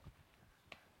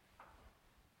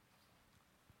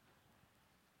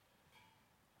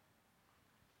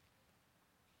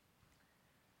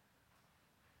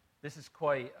This is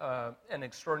quite an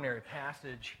extraordinary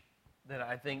passage that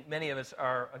I think many of us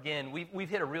are, again, we've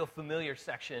hit a real familiar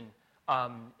section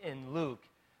in Luke,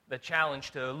 the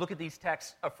challenge to look at these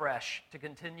texts afresh, to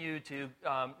continue to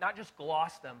not just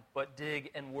gloss them, but dig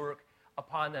and work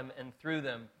upon them and through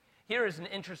them. Here is an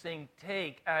interesting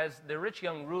take as the rich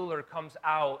young ruler comes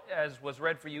out, as was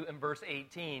read for you in verse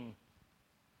 18.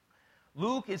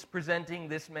 Luke is presenting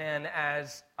this man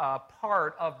as a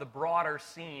part of the broader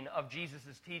scene of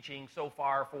Jesus' teaching so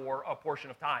far for a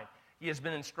portion of time. He has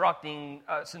been instructing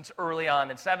since early on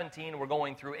in 17. We're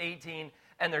going through 18.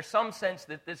 And there's some sense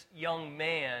that this young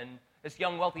man, this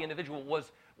young wealthy individual,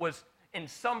 was in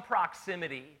some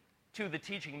proximity to the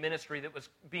teaching ministry that was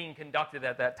being conducted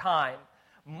at that time.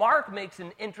 Mark makes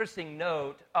an interesting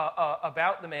note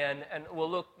about the man, and we'll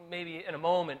look maybe in a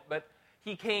moment, but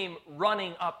he came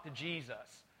running up to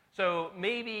Jesus. So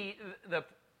maybe,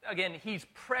 again, he's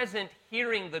present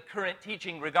hearing the current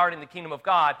teaching regarding the kingdom of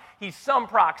God. He's some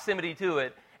proximity to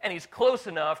it, and he's close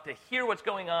enough to hear what's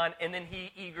going on, and then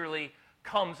he eagerly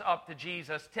comes up to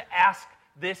Jesus to ask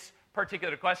this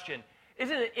particular question.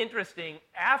 Isn't it interesting,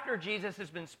 after Jesus has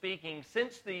been speaking,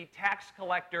 since the tax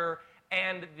collector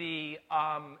and the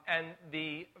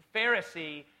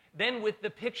Pharisee, then with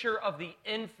the picture of the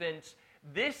infants,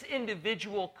 this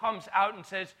individual comes out and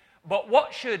says, but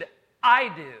what should I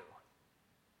do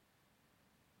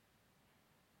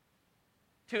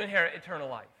to inherit eternal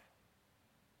life?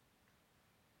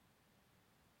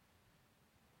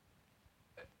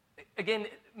 Again,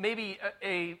 maybe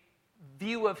a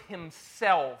view of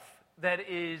himself that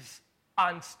is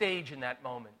on stage in that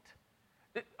moment.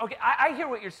 Okay, I hear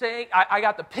what you're saying. I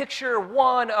got the picture,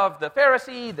 one, of the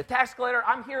Pharisee, the tax collector.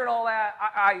 I'm hearing all that.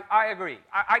 I agree.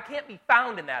 I can't be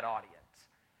found in that audience.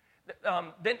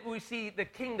 Then we see the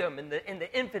kingdom and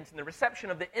the infants and the reception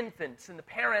of the infants and the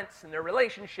parents and their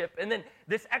relationship. And then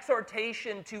this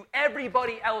exhortation to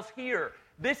everybody else here.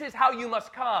 This is how you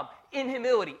must come, in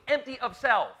humility, empty of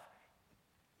self.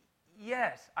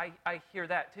 Yes, I hear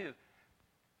that too.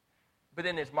 But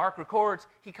then as Mark records,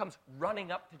 he comes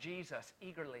running up to Jesus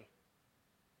eagerly.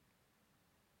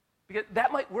 Because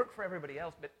that might work for everybody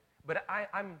else, but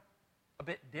I'm a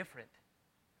bit different.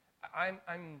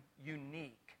 I'm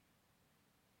unique.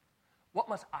 What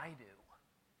must I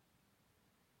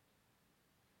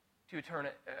do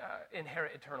to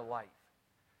inherit eternal life?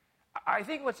 I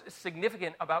think what's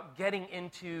significant about getting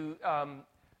into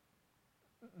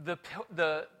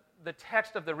the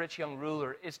text of the rich young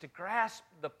ruler is to grasp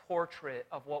the portrait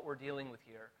of what we're dealing with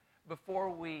here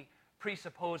before we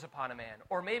presuppose upon a man,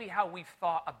 or maybe how we've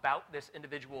thought about this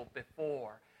individual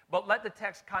before. But let the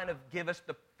text kind of give us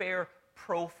the fair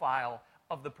profile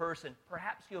of the person.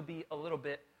 Perhaps you'll be a little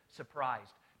bit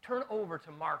surprised. Turn over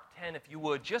to Mark 10, if you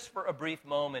would, just for a brief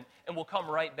moment, and we'll come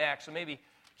right back. So maybe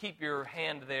keep your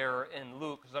hand there in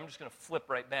Luke, because I'm just going to flip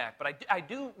right back. But I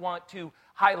do want to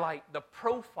highlight the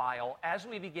profile as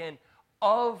we begin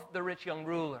of the rich young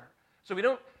ruler. So we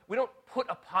don't put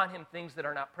upon him things that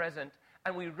are not present,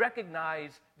 and we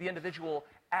recognize the individual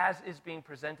as is being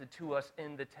presented to us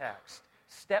in the text,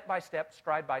 step by step,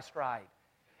 stride by stride.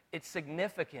 It's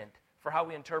significant for how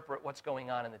we interpret what's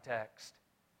going on in the text.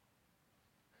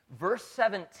 Verse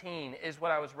 17 is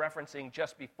what I was referencing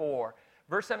just before.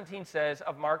 Verse 17 says,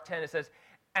 of Mark 10, it says,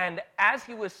 and as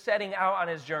he was setting out on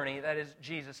his journey, that is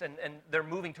Jesus, and they're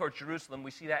moving towards Jerusalem.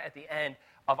 We see that at the end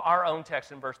of our own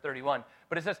text in verse 31.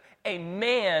 But it says, a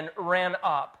man ran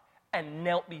up and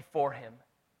knelt before him.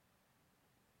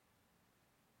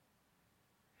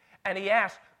 And he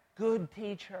asked, good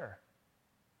teacher,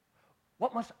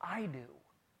 what must I do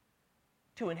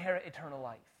to inherit eternal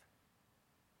life?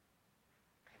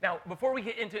 Now, before we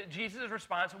get into Jesus'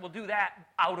 response, and we'll do that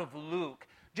out of Luke,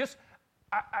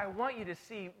 I want you to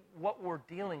see what we're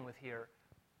dealing with here.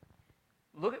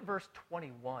 Look at verse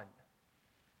 21.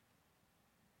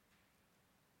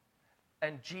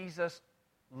 And Jesus,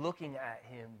 looking at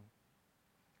him,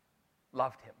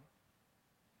 loved him.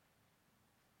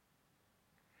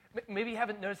 Maybe you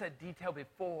haven't noticed that detail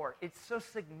before. It's so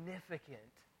significant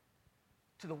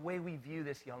to the way we view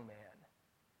this young man.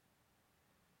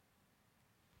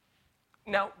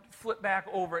 Now, flip back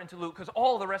over into Luke, because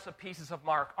all the rest of pieces of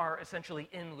Mark are essentially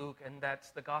in Luke, and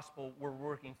that's the gospel we're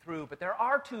working through. But there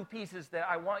are two pieces that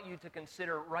I want you to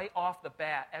consider right off the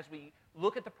bat as we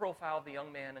look at the profile of the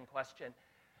young man in question.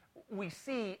 We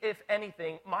see, if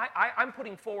anything, I'm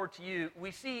putting forward to you,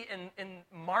 we see in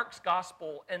Mark's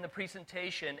gospel and the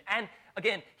presentation, and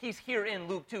again, he's here in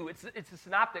Luke too. It's a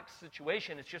synoptic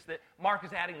situation. It's just that Mark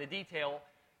is adding the detail.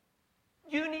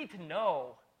 You need to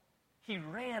know he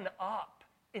ran up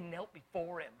and knelt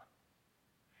before him.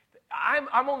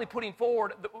 I'm only putting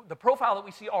forward the profile that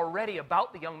we see already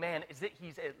about the young man is that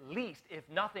he's at least, if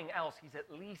nothing else, he's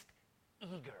at least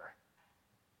eager.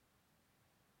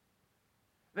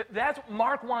 That's what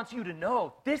Mark wants you to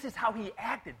know. This is how he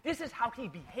acted. This is how he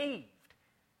behaved.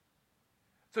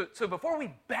 So before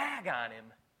we bag on him,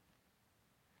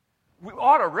 we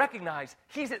ought to recognize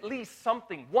he's at least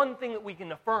something. One thing that we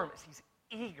can affirm is he's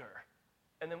eager.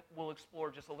 And then we'll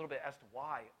explore just a little bit as to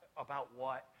why, about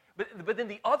what. But then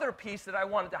the other piece that I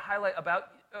wanted to highlight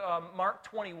about Mark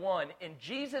 21 in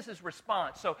Jesus'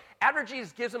 response. So after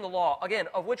Jesus gives him the law, again,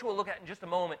 of which we'll look at in just a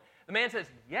moment, the man says,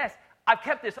 yes, I've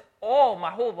kept this all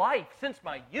my whole life, since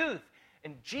my youth.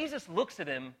 And Jesus looks at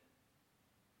him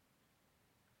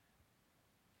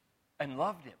and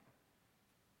loved him.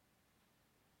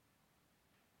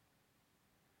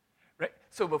 Right?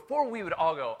 So before we would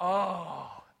all go,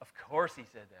 oh, of course he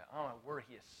said that. Oh, my word,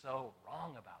 he is so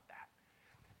wrong about that.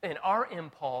 And our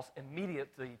impulse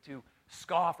immediately to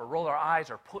scoff or roll our eyes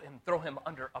or throw him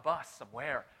under a bus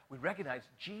somewhere, we recognize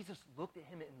Jesus looked at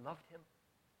him and loved him.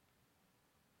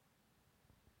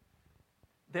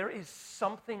 There is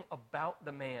something about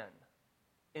the man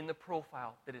in the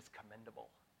profile that is commendable.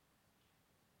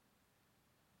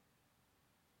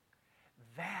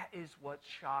 That is what's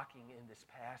shocking in this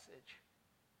passage.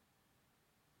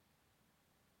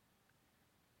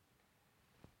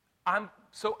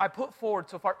 So I put forward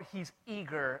so far, he's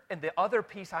eager, and the other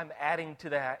piece I'm adding to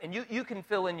that, and you can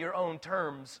fill in your own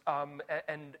terms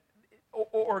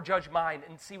or judge mine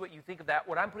and see what you think of that.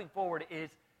 What I'm putting forward is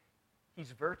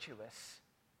he's virtuous.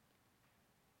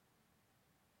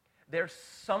 There's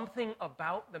something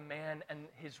about the man and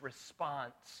his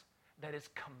response that is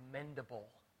commendable.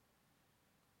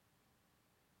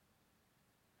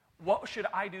 What should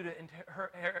I do to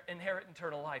inherit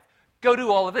eternal life? Go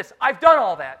do all of this. I've done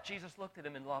all that. Jesus looked at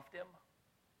him and loved him.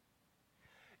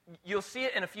 You'll see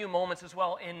it in a few moments as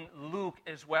well in Luke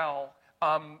as well.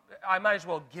 I might as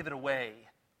well give it away.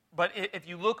 But if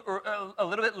you look a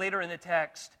little bit later in the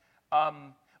text,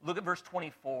 look at verse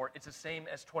 24. It's the same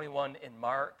as 21 in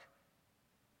Mark.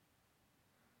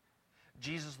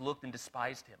 Jesus looked and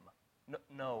despised him.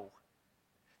 No.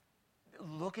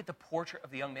 Look at the portrait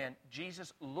of the young man.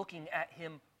 Jesus looking at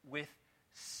him with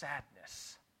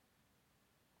sadness.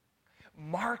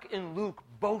 Mark and Luke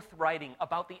both writing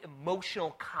about the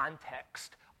emotional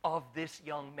context of this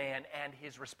young man and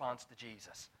his response to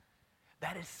Jesus.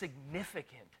 That is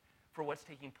significant for what's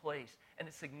taking place, and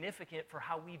it's significant for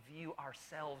how we view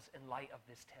ourselves in light of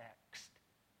this text.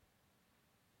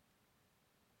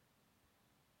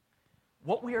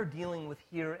 What we are dealing with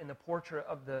here in the portrait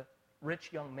of the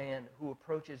rich young man who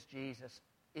approaches Jesus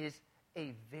is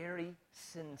a very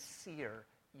sincere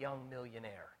young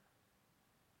millionaire.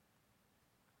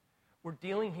 We're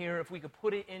dealing here, if we could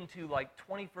put it into like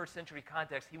 21st century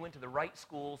context, he went to the right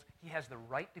schools, he has the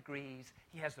right degrees,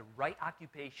 he has the right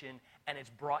occupation, and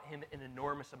it's brought him an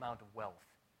enormous amount of wealth.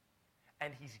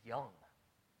 And he's young.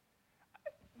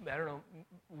 I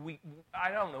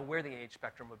don't know where the age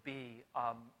spectrum would be,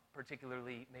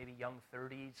 particularly maybe young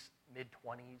 30s,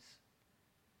 mid-20s.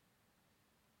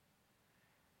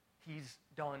 He's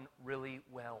done really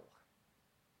well.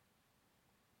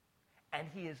 And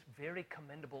he is very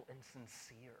commendable and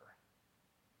sincere.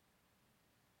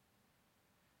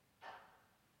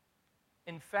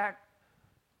 In fact,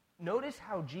 notice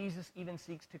how Jesus even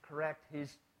seeks to correct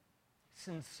his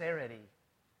sincerity.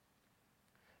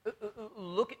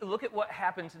 Look at what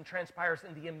happens and transpires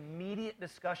in the immediate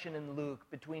discussion in Luke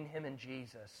between him and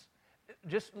Jesus.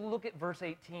 Just look at verse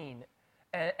 18.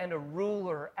 And a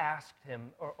ruler asked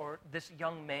him, or this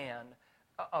young man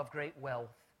of great wealth,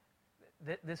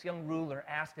 this young ruler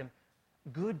asked him,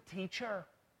 "Good teacher."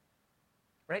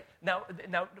 Right? Now,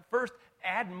 first,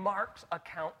 add Mark's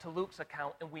account to Luke's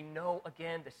account, and we know,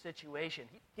 again, the situation.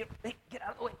 Hey, get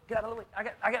out of the way, get out of the way.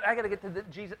 I got to get to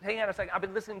Jesus. Hang on a second. I've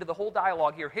been listening to the whole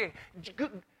dialogue here. Hey,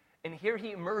 good. And here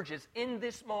he emerges in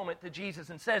this moment to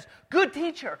Jesus and says, "Good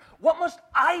teacher, what must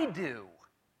I do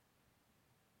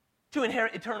to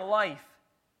inherit eternal life?"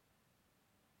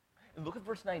 And look at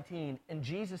verse 19. And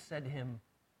Jesus said to him,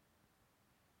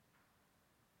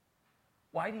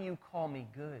 "Why do you call me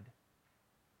good?"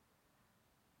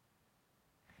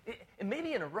 And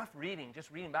maybe in a rough reading, just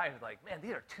reading by, he's like, man,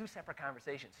 these are two separate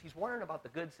conversations. He's wondering about the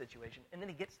good situation, and then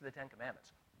he gets to the Ten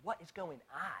Commandments. What is going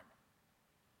on?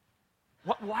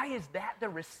 Why is that the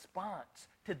response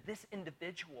to this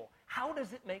individual? How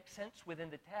does it make sense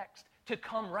within the text to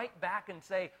come right back and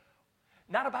say,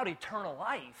 not about eternal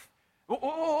life.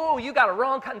 Oh, you got a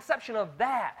wrong conception of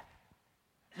that.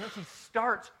 Notice he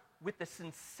starts with the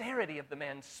sincerity of the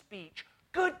man's speech.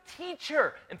 Good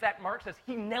teacher. In fact, Mark says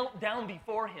he knelt down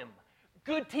before him.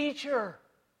 Good teacher.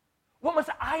 What must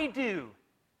I do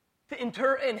to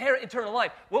inherit eternal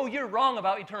life? Well, you're wrong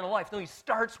about eternal life. No, he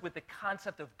starts with the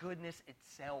concept of goodness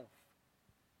itself.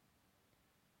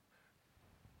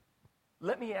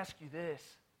 Let me ask you this.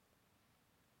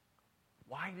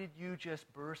 Why did you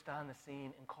just burst on the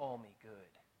scene and call me good?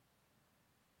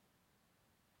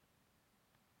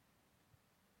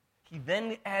 He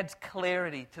then adds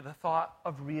clarity to the thought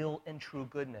of real and true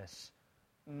goodness.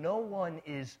 No one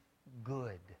is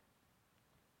good.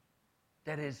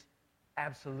 That is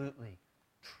absolutely,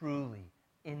 truly,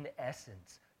 in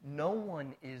essence. No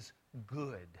one is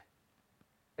good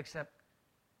except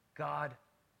God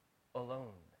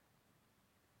alone.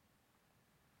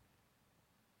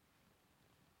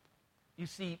 You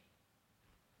see,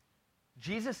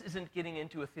 Jesus isn't getting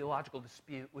into a theological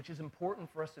dispute, which is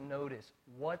important for us to notice.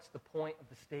 What's the point of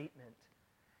the statement?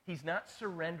 He's not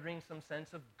surrendering some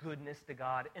sense of goodness to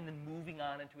God and then moving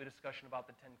on into a discussion about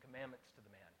the Ten Commandments to the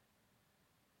man.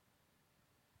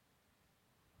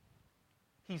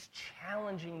 He's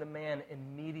challenging the man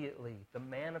immediately, the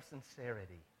man of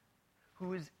sincerity,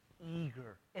 who is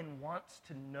eager and wants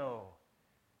to know.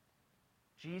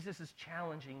 Jesus is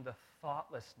challenging the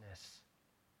thoughtlessness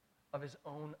of his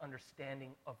own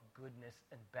understanding of goodness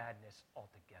and badness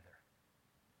altogether.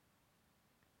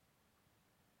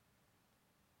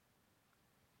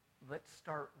 Let's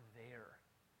start there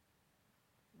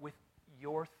with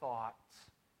your thoughts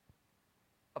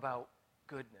about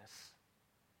goodness.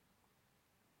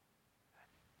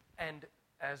 And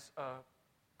as a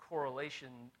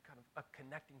correlation, kind of a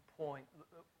connecting point,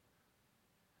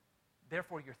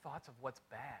 therefore your thoughts of what's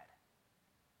bad.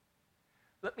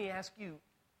 Let me ask you,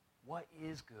 what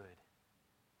is good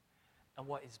and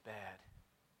what is bad?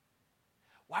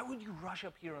 Why would you rush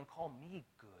up here and call me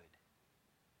good?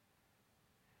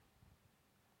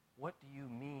 What do you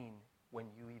mean when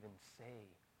you even say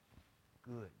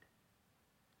good?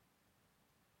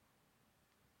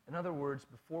 In other words,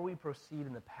 before we proceed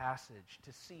in the passage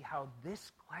to see how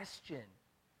this question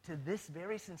to this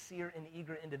very sincere and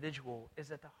eager individual is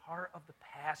at the heart of the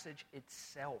passage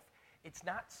itself. It's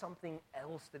not something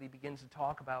else that he begins to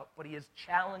talk about, but he is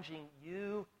challenging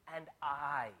you and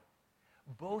I,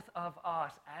 both of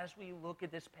us, as we look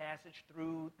at this passage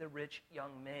through the rich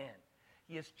young man.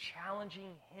 He is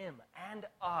challenging him and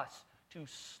us to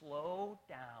slow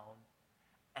down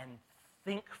and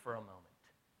think for a moment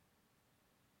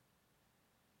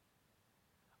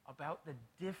about the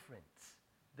difference,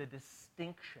 the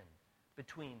distinction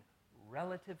between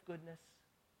relative goodness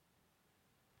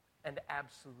and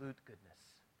absolute goodness.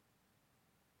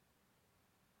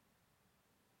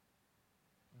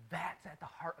 That's at the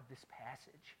heart of this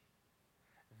passage.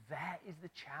 That is the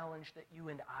challenge that you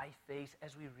and I face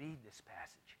as we read this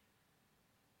passage.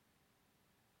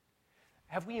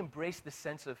 Have we embraced the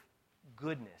sense of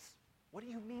goodness? What do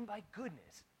you mean by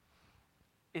goodness?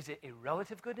 Is it a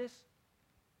relative goodness?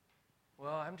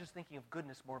 Well, I'm just thinking of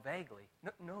goodness more vaguely.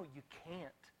 No, you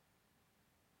can't.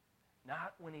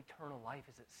 Not when eternal life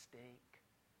is at stake.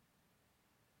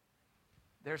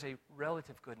 There's a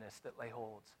relative goodness that lay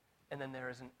holds, and then there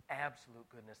is an absolute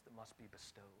goodness that must be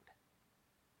bestowed.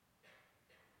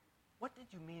 What did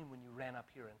you mean when you ran up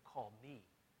here and called me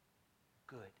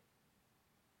good?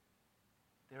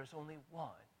 There is only one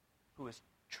who is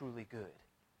truly good.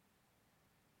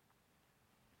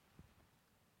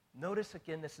 Notice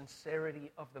again the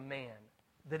sincerity of the man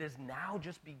that is now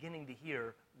just beginning to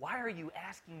hear, why are you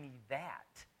asking me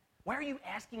that? Why are you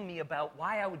asking me about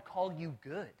why I would call you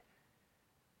good?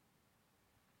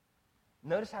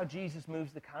 Notice how Jesus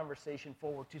moves the conversation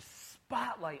forward to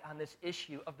spotlight on this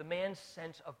issue of the man's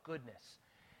sense of goodness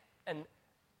and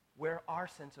where our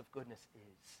sense of goodness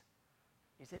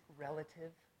is. Is it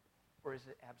relative or is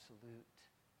it absolute?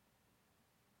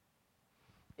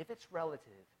 If it's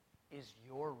relative, is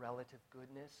your relative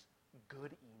goodness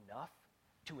good enough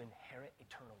to inherit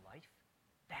eternal life?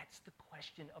 That's the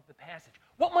question of the passage.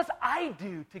 What must I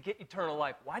do to get eternal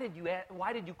life? Why did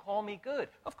you call me good?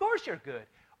 Of course you're good.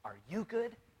 Are you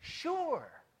good? Sure,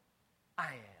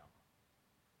 I am.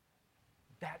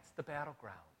 That's the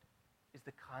battleground, is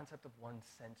the concept of one's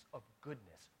sense of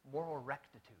goodness, moral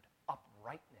rectitude,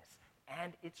 uprightness,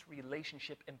 and its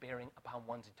relationship and bearing upon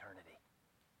one's eternity.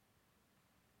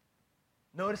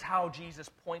 Notice how Jesus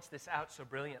points this out so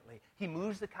brilliantly. He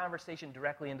moves the conversation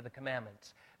directly into the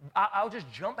commandments. I'll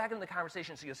just jump back into the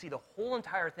conversation so you'll see the whole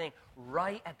entire thing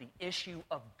right at the issue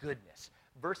of goodness.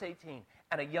 Verse 18,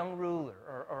 and a young ruler,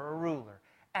 or a ruler,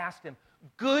 asked him,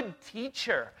 "Good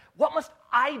teacher, what must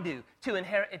I do to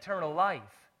inherit eternal life?"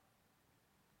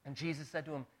 And Jesus said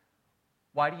to him,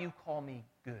 Why do you call me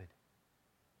good?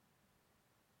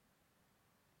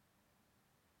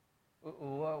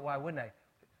 Why wouldn't I?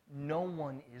 No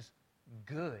one is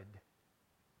good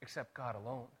except God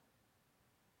alone.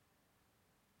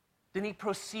 Then he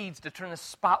proceeds to turn the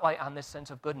spotlight on this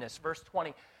sense of goodness. Verse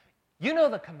 20, you know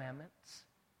the commandments.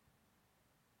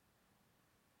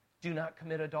 Do not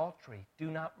commit adultery.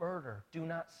 Do not murder. Do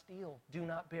not steal. Do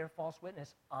not bear false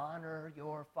witness. Honor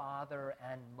your father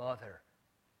and mother.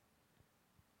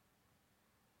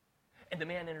 And the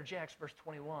man interjects, verse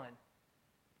 21.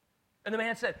 And the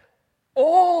man said,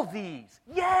 all these,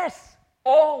 yes,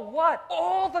 all what?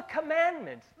 All the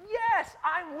commandments. Yes,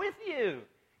 I'm with you.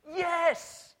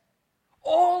 Yes,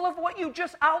 all of what you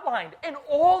just outlined and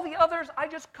all the others I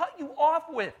just cut you off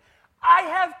with, I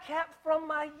have kept from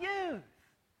my youth.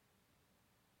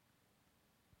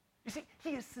 You see,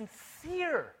 he is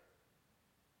sincere.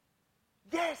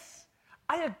 Yes,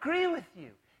 I agree with you.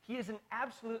 He is in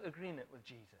absolute agreement with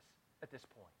Jesus at this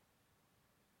point.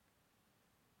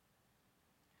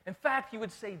 In fact, he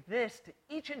would say this to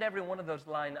each and every one of those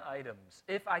line items,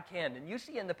 if I can. And you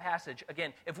see in the passage,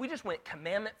 again, if we just went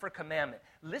commandment for commandment,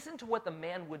 listen to what the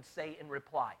man would say in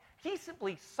reply. He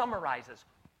simply summarizes,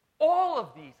 all of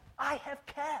these I have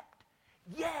kept.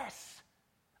 Yes,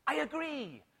 I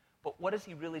agree. But what is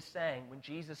he really saying when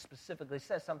Jesus specifically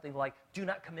says something like, do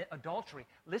not commit adultery?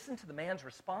 Listen to the man's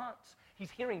response. He's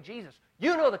hearing Jesus.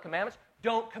 You know the commandments.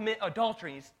 Don't commit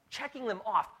adultery. He's checking them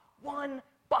off one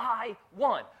by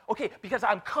one. Okay, because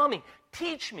I'm coming.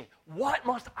 Teach me. What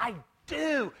must I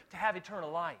do to have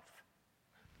eternal life?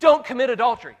 Don't commit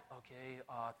adultery. Okay,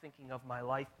 thinking of my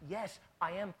life. Yes,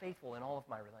 I am faithful in all of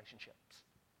my relationships.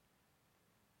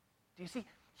 Do you see?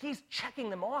 He's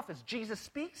checking them off as Jesus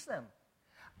speaks them.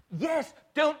 Yes,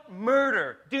 don't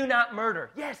murder. Do not murder.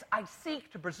 Yes, I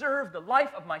seek to preserve the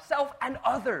life of myself and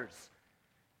others.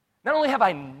 Not only have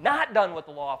I not done what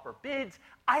the law forbids,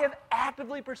 I have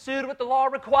actively pursued what the law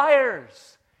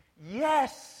requires.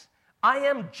 Yes, I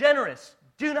am generous.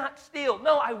 Do not steal.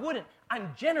 No, I wouldn't.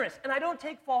 I'm generous, and I don't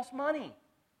take false money.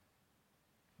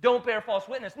 Don't bear false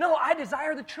witness. No, I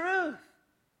desire the truth.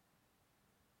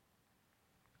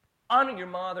 Honor your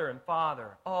mother and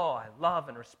father. Oh, I love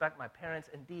and respect my parents,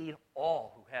 indeed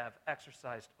all who have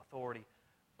exercised authority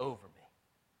over me.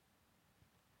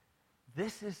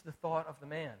 This is the thought of the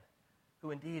man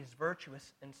who indeed is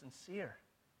virtuous and sincere.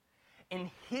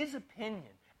 In his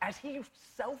opinion, as he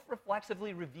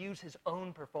self-reflexively reviews his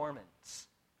own performance,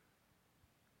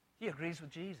 he agrees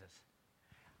with Jesus.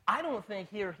 I don't think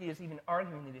here he is even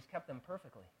arguing that he's kept them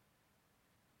perfectly.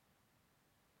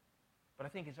 But I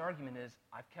think his argument is,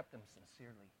 I've kept them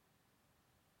sincerely.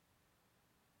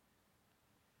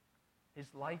 His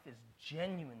life is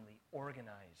genuinely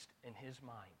organized in his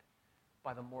mind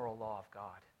by the moral law of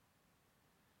God.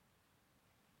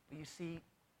 But you see,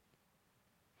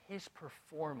 his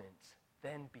performance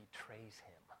then betrays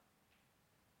him.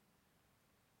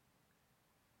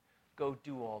 Go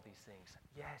do all these things.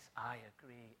 Yes, I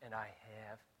agree, and I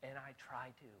have, and I try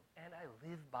to, and I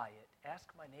live by it. Ask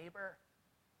my neighbor.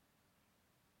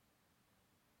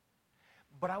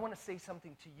 But I want to say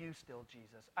something to you still,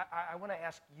 Jesus. I want to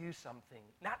ask you something,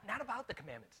 not about the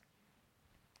commandments.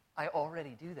 I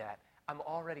already do that. I'm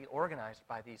already organized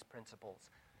by these principles.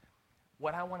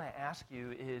 What I want to ask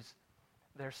you is,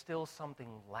 there's still something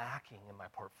lacking in my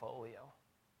portfolio.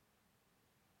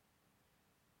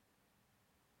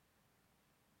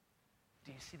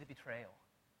 Do you see the betrayal?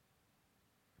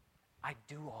 I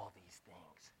do all these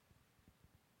things.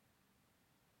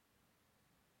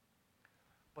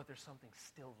 But there's something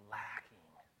still lacking.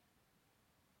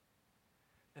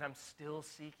 That I'm still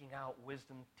seeking out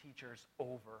wisdom teachers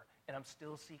over, and I'm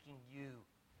still seeking you,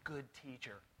 good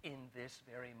teacher, in this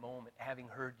very moment, having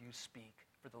heard you speak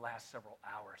for the last several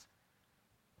hours.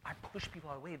 I push people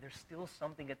away. There's still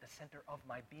something at the center of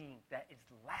my being that is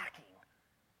lacking.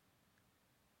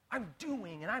 I'm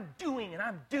doing, and I'm doing, and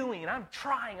I'm doing, and I'm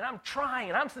trying, and I'm trying,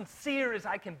 and I'm sincere as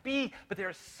I can be, but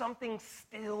there's something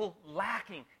still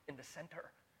lacking in the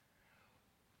center.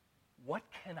 What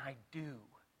can I do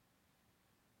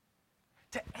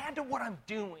to add to what I'm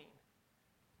doing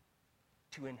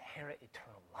to inherit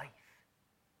eternal life?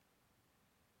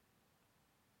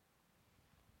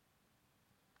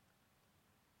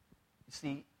 You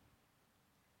see,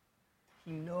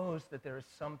 he knows that there is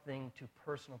something to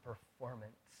personal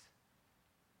performance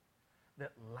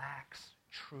that lacks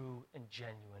true and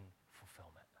genuine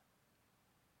fulfillment.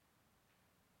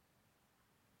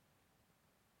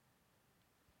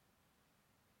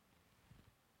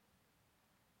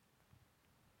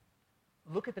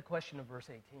 Look at the question of verse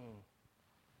 18.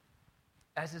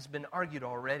 as has been argued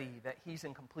already, that he's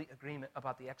in complete agreement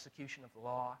about the execution of the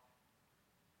law.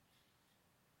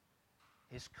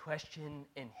 His question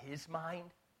in his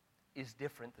mind is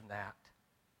different than that.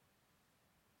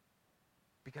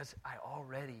 Because I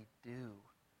already do.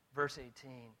 Verse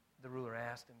 18, the ruler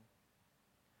asked him,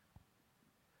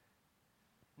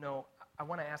 no, I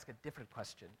want to ask a different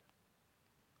question.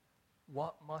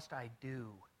 What must I do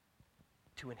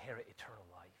to inherit eternal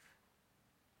life?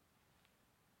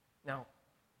 Now,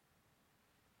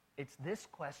 it's this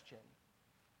question,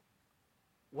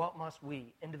 what must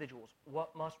we, individuals,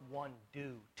 what must one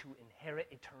do to inherit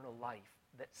eternal life,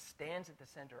 that stands at the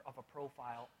center of a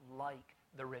profile like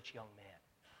the rich young man.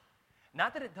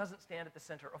 Not that it doesn't stand at the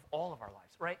center of all of our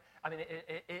lives, right? I mean,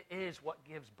 it is what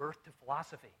gives birth to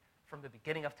philosophy from the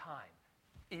beginning of time,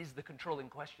 is the controlling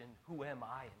question, who am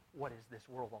I and what is this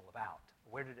world all about?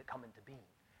 Where did it come into being,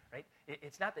 right?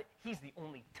 It's not that he's the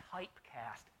only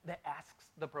typecast that asks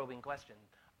the probing question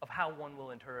of how one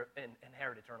will inherit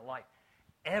eternal life.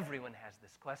 Everyone has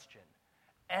this question.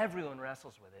 Everyone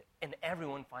wrestles with it, and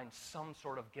everyone finds some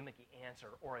sort of gimmicky answer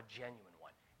or a genuine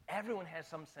one. Everyone has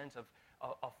some sense of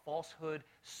a falsehood,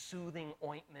 soothing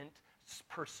ointment,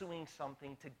 pursuing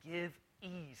something to give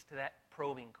ease to that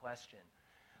probing question.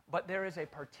 But there is a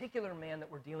particular man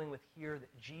that we're dealing with here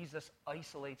that Jesus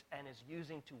isolates and is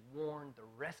using to warn the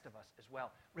rest of us as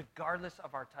well, regardless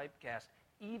of our typecast,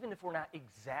 even if we're not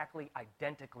exactly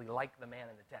identically like the man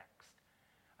in the text.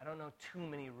 I don't know too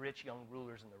many rich young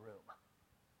rulers in the room.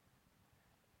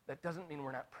 That doesn't mean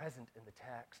we're not present in the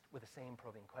text with the same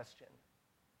probing question.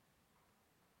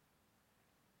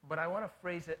 But I want to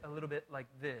phrase it a little bit like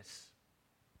this.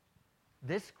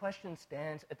 This question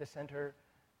stands at the center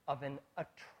of an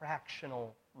attractional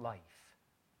life.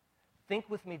 Think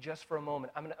with me just for a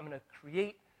moment. I'm going to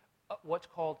create what's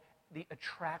called the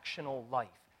attractional life.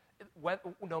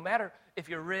 No matter if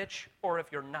you're rich or if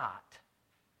you're not,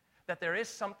 that there is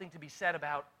something to be said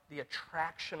about the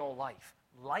attractional life,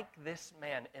 like this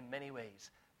man in many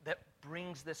ways, that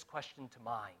brings this question to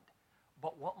mind.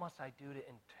 But what must I do to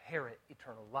inherit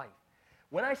eternal life?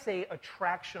 When I say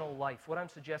attractional life, what I'm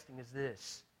suggesting is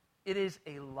this. It is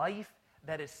a life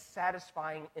that is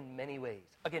satisfying in many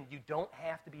ways. Again, you don't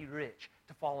have to be rich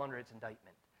to fall under its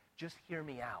indictment. Just hear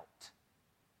me out.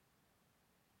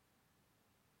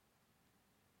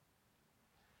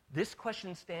 This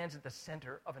question stands at the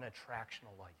center of an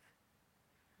attractional life.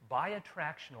 By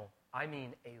attractional, I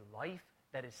mean a life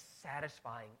that is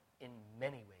satisfying in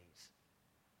many ways.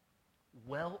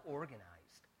 Well organized,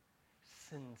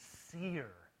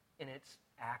 sincere in its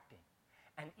acting,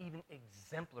 and even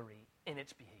exemplary in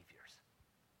its behaviors.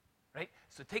 Right?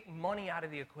 So take money out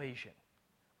of the equation.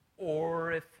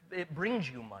 Or if it brings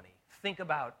you money, think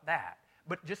about that.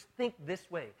 But just think this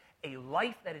way. A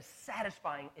life that is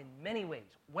satisfying in many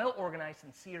ways, well organized,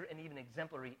 sincere, and even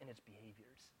exemplary in its behaviors.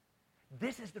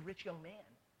 This is the rich young man.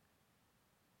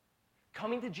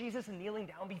 Coming to Jesus and kneeling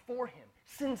down before him.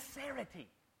 Sincerity.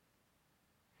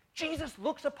 Jesus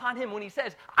looks upon him when he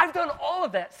says, I've done all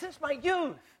of that since my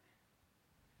youth.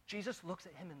 Jesus looks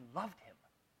at him and loved him.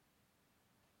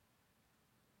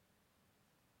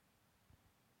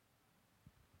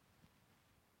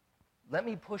 Let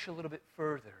me push a little bit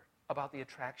further about the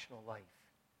attractional life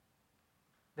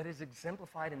that is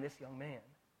exemplified in this young man.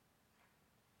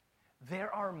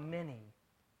 There are many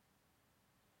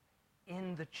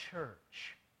in the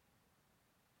church.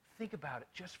 Think about it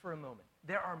just for a moment.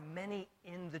 There are many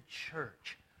in the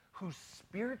church whose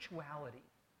spirituality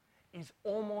is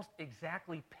almost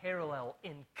exactly parallel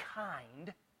in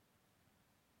kind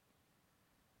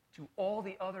to all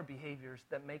the other behaviors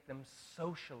that make them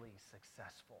socially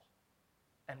successful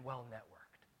and well-networked.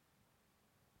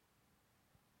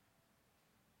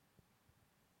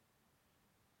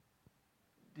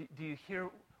 Do you hear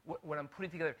what I'm putting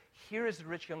together? Here is the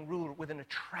rich young ruler with an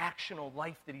attractional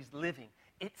life that he's living.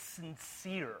 It's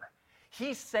sincere.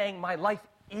 He's saying my life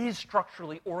is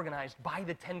structurally organized by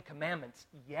the Ten Commandments.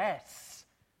 Yes.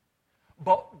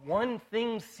 But one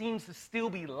thing seems to still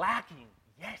be lacking.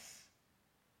 Yes.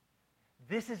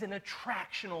 This is an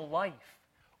attractional life,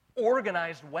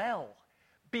 organized well.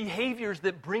 Behaviors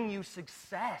that bring you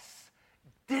success.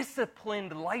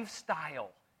 Disciplined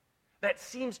lifestyle that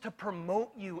seems to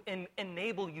promote you and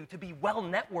enable you to be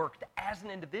well-networked as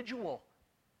an individual.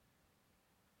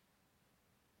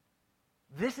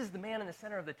 This is the man in the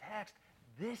center of the text.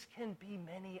 This can be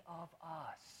many of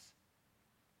us.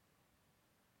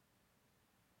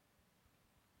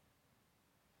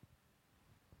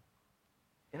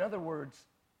 In other words,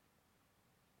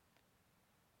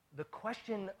 the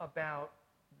question about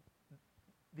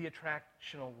the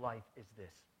attractional life is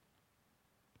this.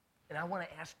 And I want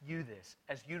to ask you this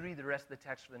as you read the rest of the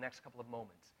text for the next couple of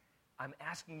moments. I'm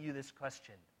asking you this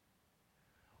question.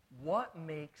 What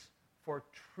makes for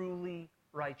truly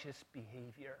righteous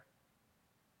behavior?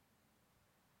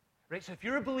 Right? So if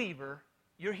you're a believer,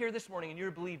 you're here this morning and you're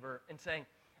a believer and saying,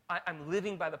 I'm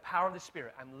living by the power of the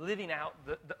Spirit. I'm living out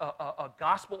a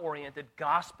gospel-oriented,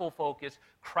 gospel-focused,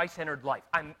 Christ-centered life.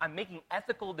 I'm making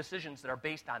ethical decisions that are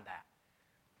based on that.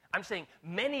 I'm saying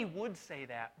many would say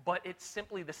that, but it's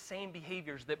simply the same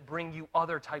behaviors that bring you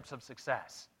other types of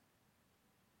success.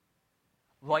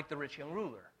 Like the rich young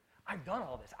ruler. I've done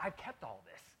all this. I've kept all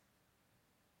this.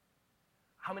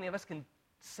 How many of us can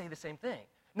say the same thing?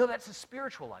 No, that's a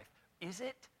spiritual life. Is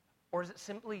it? Or is it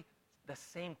simply the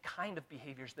same kind of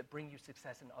behaviors that bring you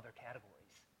success in other categories?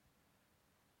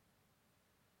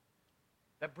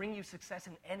 That bring you success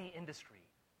in any industry?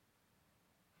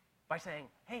 By saying,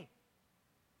 hey,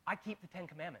 I keep the 10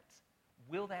 Commandments.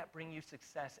 Will that bring you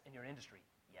success in your industry?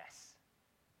 Yes.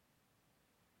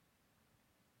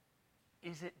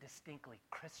 Is it distinctly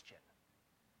Christian?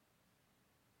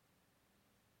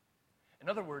 In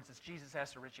other words, as Jesus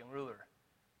asked the rich young ruler,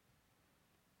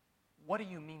 what do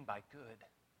you mean by good?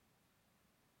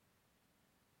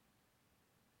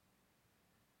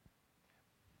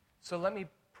 So let me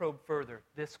probe further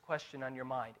this question on your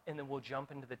mind, and then we'll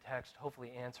jump into the text,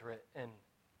 hopefully answer it, and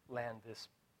land this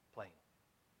plane.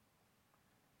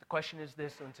 The question is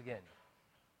this once again.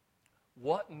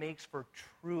 What makes for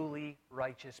truly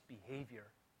righteous behavior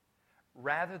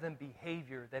rather than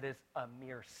behavior that is a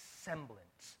mere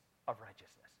semblance of righteousness?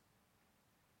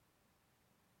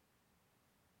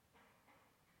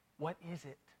 What is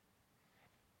it?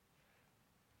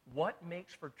 What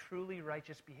makes for truly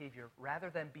righteous behavior rather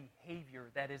than behavior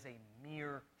that is a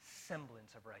mere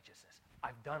semblance of righteousness?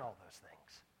 I've done all those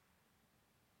things.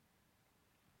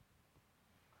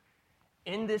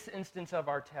 In this instance of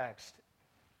our text,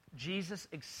 Jesus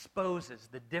exposes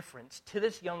the difference to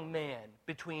this young man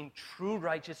between true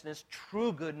righteousness,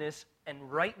 true goodness,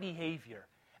 and right behavior,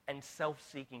 and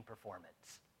self-seeking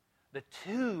performance. The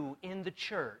two in the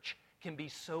church can be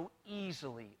so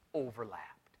easily overlapped.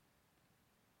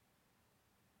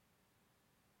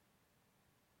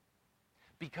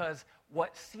 Because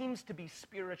what seems to be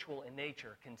spiritual in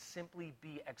nature can simply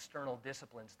be external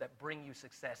disciplines that bring you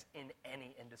success in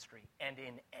any industry and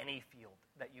in any field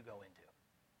that you go into.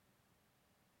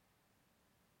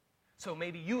 So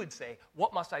maybe you would say,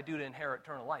 what must I do to inherit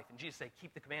eternal life? And Jesus say,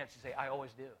 keep the commandments. You say, I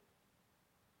always do.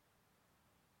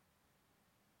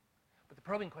 But the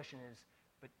probing question is,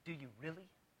 but do you really?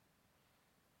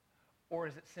 Or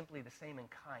is it simply the same in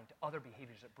kind to other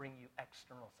behaviors that bring you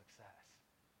external success?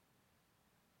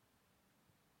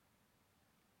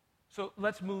 So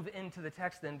let's move into the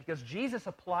text then, because Jesus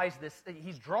applies this.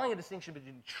 He's drawing a distinction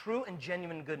between true and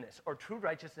genuine goodness, or true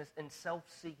righteousness and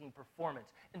self-seeking performance.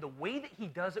 And the way that he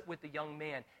does it with the young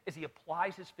man is he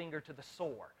applies his finger to the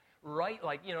sore, right?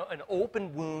 Like, an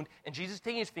open wound, and Jesus is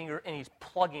taking his finger and he's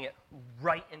plugging it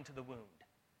right into the wound.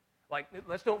 Like,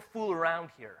 let's don't fool around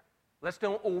here. Let's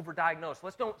don't overdiagnose.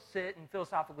 Let's don't sit and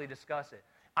philosophically discuss it.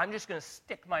 I'm just going to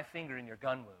stick my finger in your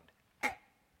gun wound.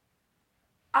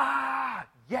 Ah,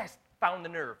 yes, found the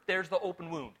nerve. There's the open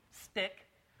wound. Stick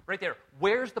right there.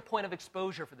 Where's the point of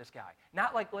exposure for this guy?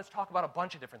 Not like, let's talk about a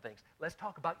bunch of different things. Let's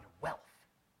talk about your wealth.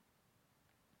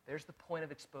 There's the point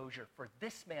of exposure for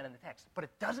this man in the text. But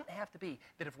it doesn't have to be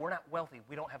that if we're not wealthy,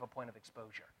 we don't have a point of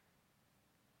exposure.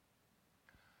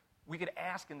 We could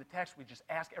ask in the text, we just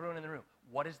ask everyone in the room,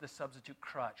 what is the substitute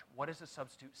crutch? What is the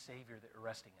substitute Savior that you're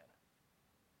resting in?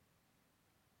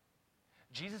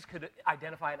 Jesus could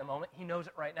identify it in a moment. He knows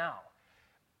it right now.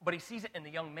 But he sees it in the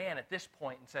young man at this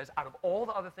point and says, out of all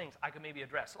the other things I could maybe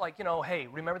address, like, hey,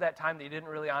 remember that time that you didn't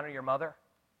really honor your mother?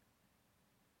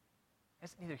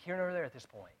 It's neither here nor there at this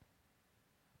point.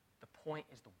 The point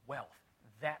is the wealth.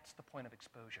 That's the point of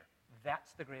exposure.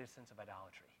 That's the greatest sense of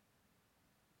idolatry.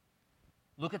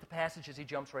 Look at the passage as he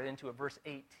jumps right into it, verse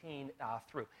 18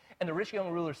 through. And the rich young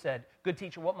ruler said, good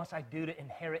teacher, what must I do to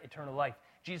inherit eternal life?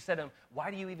 Jesus said to him,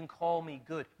 why do you even call me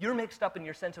good? You're mixed up in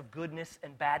your sense of goodness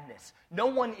and badness. No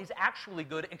one is actually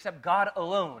good except God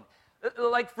alone.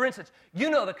 Like, for instance, you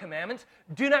know the commandments.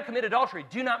 Do not commit adultery.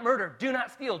 Do not murder. Do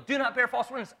not steal. Do not bear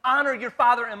false witness. Honor your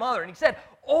father and mother. And he said,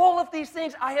 all of these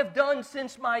things I have done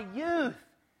since my youth.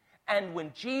 And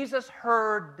when Jesus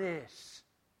heard this,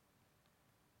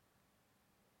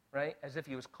 right, as if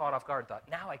he was caught off guard, thought,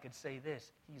 now I could say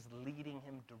this. He's leading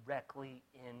him directly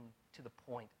into the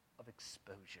point of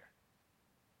exposure.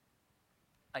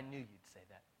 I knew you'd say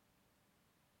that.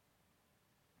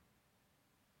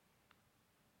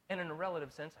 And in a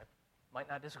relative sense, I might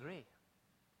not disagree.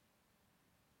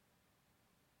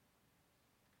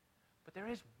 But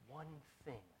there is one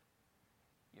thing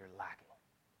you're lacking.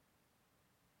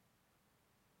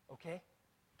 Okay?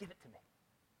 Give it to me.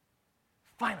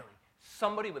 Finally,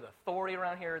 somebody with authority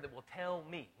around here that will tell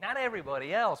me, not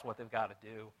everybody else, what they've got to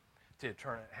do to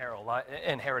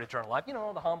inherit eternal life. You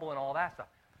know, the humble and all that stuff.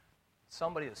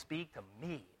 Somebody to speak to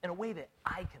me in a way that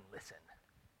I can listen.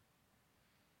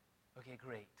 Okay,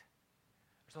 great.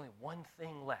 There's only one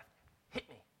thing left. Hit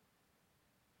me.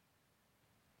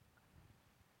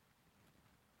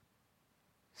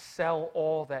 Sell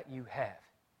all that you have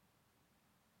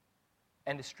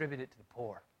and distribute it to the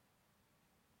poor.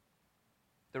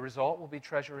 The result will be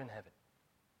treasure in heaven.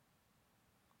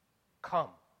 Come.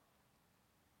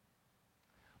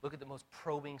 Look at the most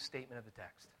probing statement of the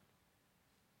text.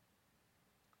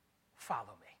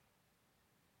 Follow me.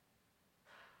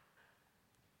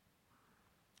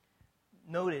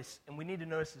 Notice, and we need to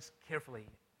notice this carefully,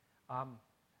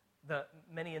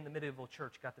 many in the medieval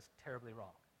church got this terribly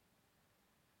wrong.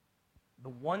 The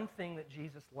one thing that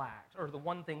Jesus lacks, or the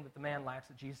one thing that the man lacks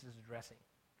that Jesus is addressing,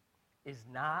 is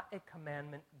not a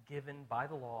commandment given by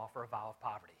the law for a vow of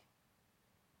poverty.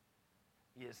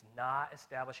 He is not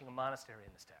establishing a monastery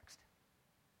in this text.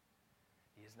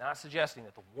 He is not suggesting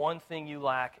that the one thing you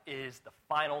lack is the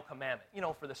final commandment. You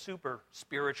know, for the super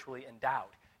spiritually endowed,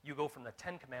 you go from the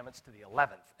 10 commandments to the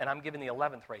 11th, and I'm giving the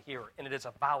 11th right here, and it is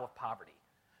a vow of poverty.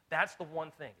 That's the one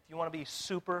thing. If you want to be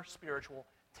super spiritual,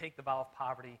 take the vow of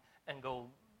poverty and go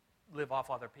live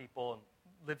off other people and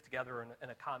live together in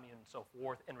a commune and so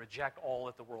forth and reject all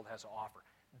that the world has to offer.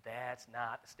 That's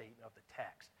not the statement of the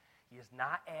text. He is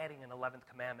not adding an 11th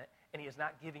commandment, and he is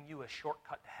not giving you a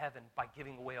shortcut to heaven by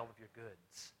giving away all of your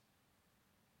goods.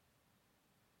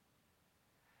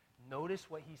 Notice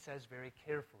what he says very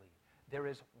carefully. There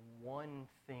is one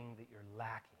thing that you're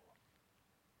lacking.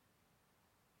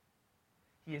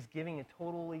 He is giving a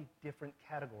totally different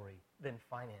category than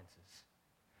finances.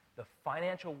 The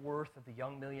financial worth of the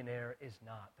young millionaire is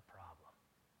not the problem.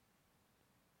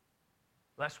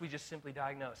 Lest we just simply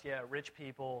diagnose, rich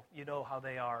people, you know how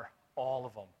they are, all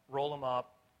of them. Roll them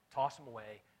up, toss them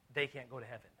away. They can't go to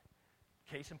heaven.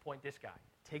 Case in point, this guy.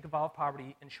 Take a vow of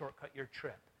poverty and shortcut your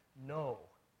trip. No.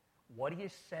 What he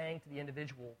is saying to the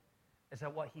individual is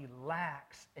that what he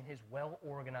lacks in his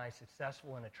well-organized,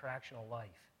 successful, and attractional life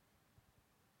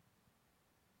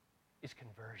is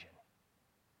conversion.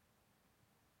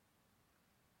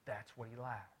 That's what he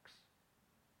lacks.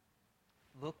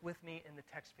 Look with me in the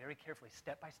text very carefully,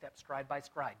 step by step, stride by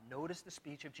stride. Notice the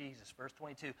speech of Jesus, verse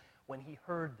 22. When he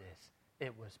heard this,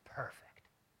 it was perfect.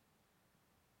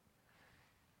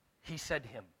 He said to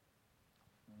him,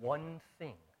 one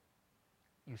thing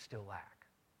you still lack.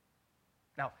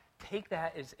 Now, take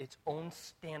that as its own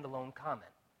standalone comment.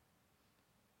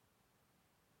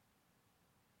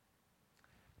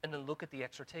 And then look at the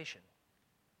exhortation.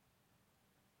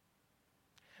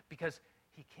 Because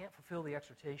he can't fulfill the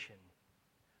exhortation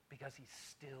because he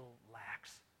still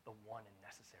lacks the one and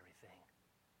necessary thing.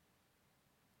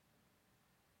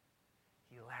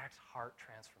 He lacks heart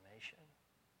transformation.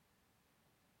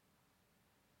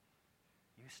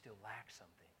 You still lack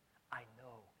something. I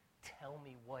know. Tell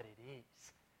me what it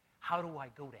is. How do I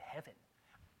go to heaven?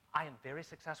 I am very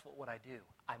successful at what I do.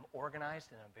 I'm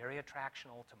organized and I'm very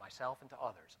attractional to myself and to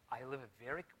others. I live a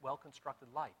very well-constructed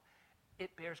life.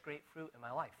 It bears great fruit in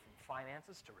my life, from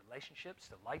finances to relationships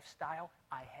to lifestyle.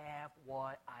 I have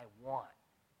what I want.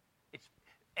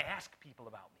 Ask people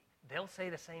about me. They'll say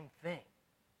the same thing.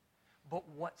 But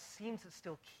what seems to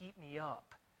still keep me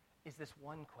up is this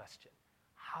one question.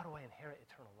 How do I inherit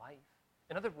eternal life?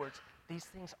 In other words, these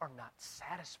things are not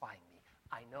satisfying me.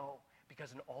 I know,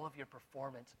 because in all of your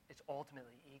performance, it's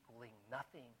ultimately equaling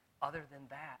nothing other than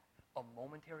that, a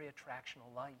momentary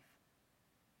attractional life.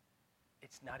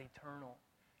 It's not eternal.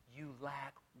 You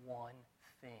lack one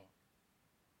thing.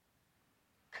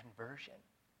 Conversion.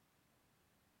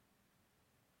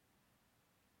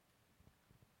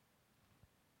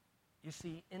 You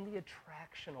see, in the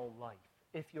attractional life,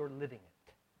 if you're living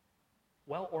it,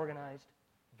 well-organized,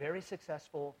 very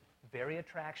successful, very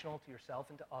attractional to yourself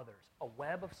and to others, a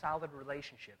web of solid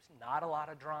relationships, not a lot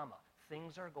of drama,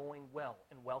 things are going well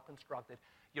and well-constructed,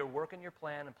 you're working your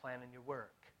plan and planning your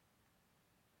work.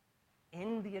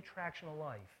 In the attractional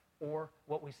life, or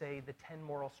what we say, the 10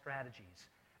 moral strategies,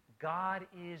 God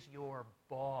is your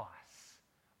boss,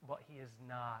 but he is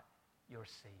not your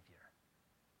Savior.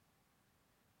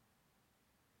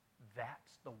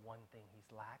 That's the one thing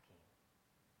he's lacking.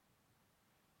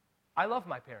 I love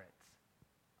my parents.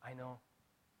 I know.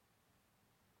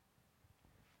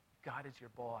 God is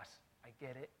your boss. I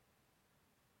get it.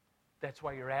 That's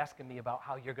why you're asking me about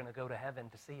how you're going to go to heaven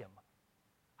to see him.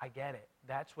 I get it.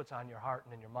 That's what's on your heart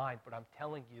and in your mind. But I'm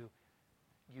telling you,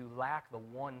 you lack the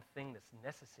one thing that's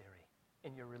necessary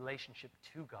in your relationship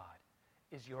to God,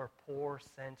 is your poor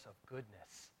sense of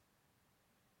goodness.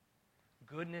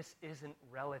 Goodness isn't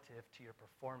relative to your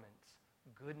performance.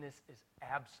 Goodness is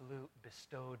absolute,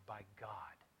 bestowed by God.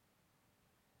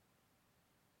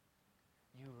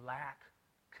 You lack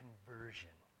conversion.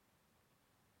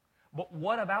 But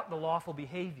what about the lawful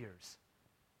behaviors?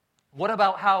 What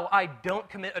about how I don't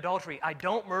commit adultery, I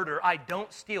don't murder, I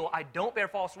don't steal, I don't bear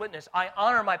false witness, I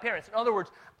honor my parents? In other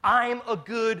words, I'm a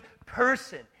good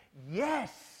person.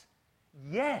 Yes,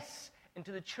 yes. And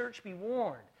to the church be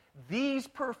warned, these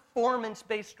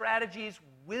performance-based strategies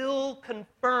will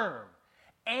confirm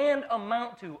and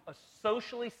amount to a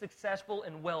socially successful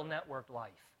and well-networked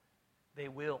life. They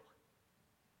will.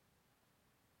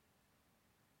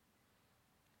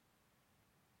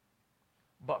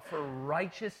 But for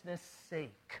righteousness'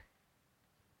 sake.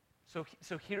 So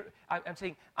here, I'm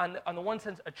saying, on the one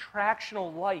sense,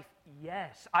 attractional life,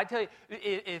 yes. I tell you,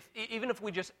 even if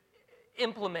we just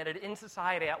implemented in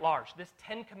society at large this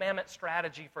 10 Commandment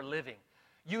strategy for living,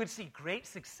 you would see great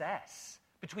success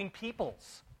between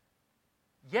peoples.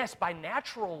 Yes, by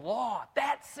natural law,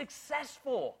 that's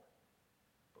successful.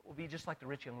 But we'll be just like the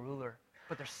rich young ruler,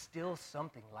 but there's still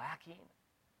something lacking.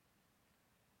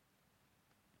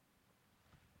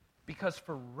 Because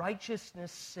for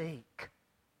righteousness' sake,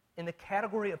 in the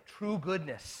category of true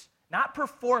goodness, not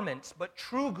performance, but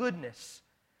true goodness,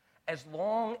 as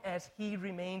long as he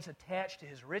remains attached to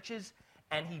his riches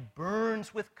and he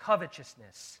burns with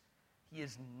covetousness, he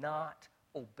is not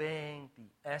obeying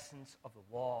the essence of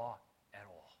the law at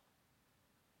all.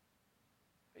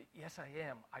 Yes, I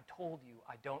am. I told you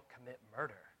I don't commit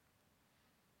murder.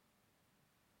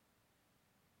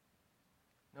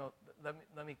 No,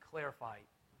 let me clarify.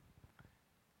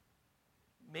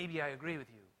 Maybe I agree with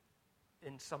you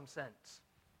in some sense,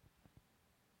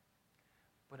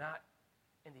 but not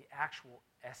in the actual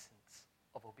essence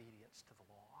of obedience to the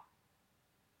law.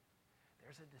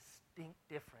 There's a distinct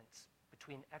difference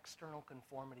between external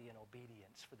conformity and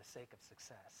obedience for the sake of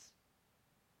success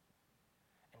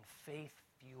and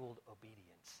faith-fueled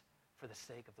obedience for the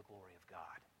sake of the glory of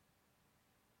God.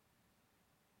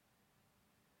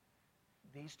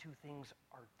 These two things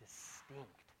are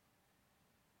distinct,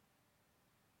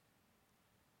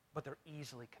 but they're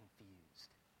easily confused.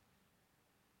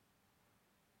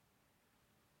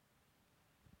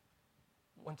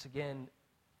 Once again,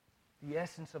 the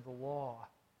essence of the law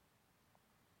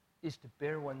is to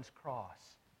bear one's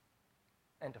cross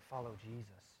and to follow Jesus.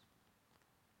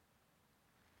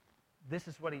 This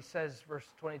is what he says, verse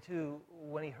 22.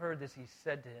 When he heard this, he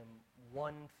said to him,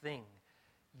 one thing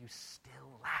you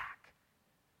still lack.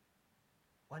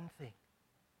 One thing.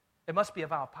 It must be a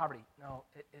vow of poverty. No,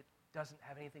 it doesn't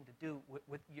have anything to do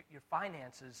with your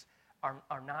finances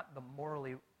are not the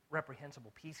morally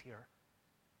reprehensible piece here.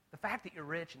 The fact that you're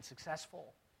rich and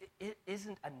successful, it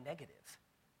isn't a negative.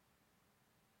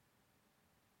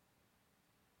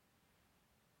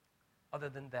 Other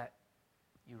than that,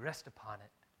 you rest upon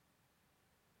it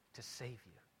to save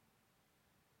you.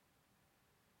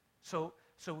 So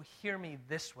hear me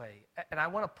this way, and I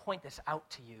want to point this out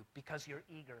to you because you're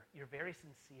eager, you're very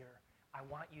sincere. I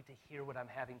want you to hear what I'm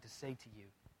having to say to you.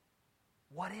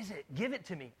 What is it? Give it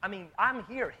to me. I mean, I'm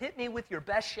here. Hit me with your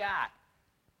best shot.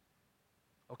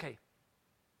 Okay.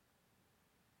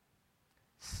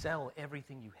 Sell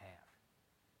everything you have.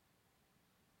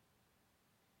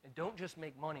 And don't just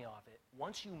make money off it.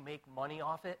 Once you make money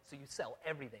off it, so you sell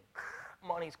everything.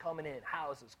 Money's coming in,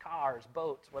 houses, cars,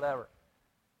 boats, whatever.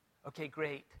 Okay,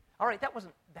 great. All right, that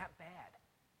wasn't that bad.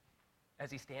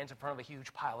 As he stands in front of a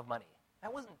huge pile of money.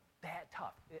 That wasn't that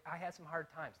tough. I had some hard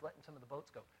times letting some of the boats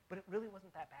go, but it really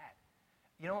wasn't that bad.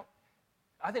 You know,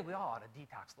 I think we all ought to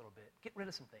detox a little bit. Get rid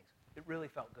of some things. It really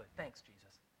felt good. Thanks,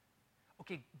 Jesus.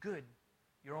 Okay, good.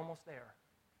 You're almost there.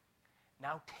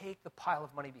 Now take the pile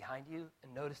of money behind you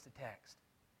and notice the text.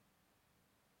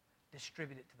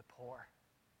 Distribute it to the poor.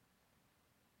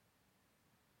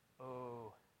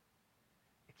 Oh,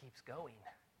 it keeps going.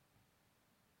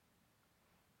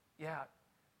 Yeah,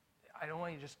 I don't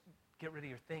want you to just get rid of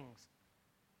your things.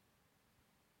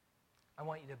 I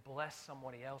want you to bless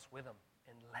somebody else with them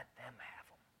and let them have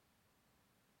them.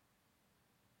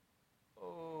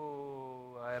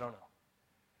 Oh, I don't know.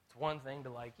 It's one thing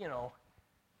to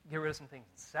get rid of some things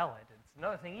and sell it. It's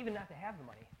another thing even not to have the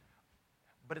money.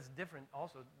 But it's different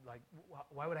also,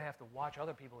 why would I have to watch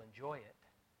other people enjoy it?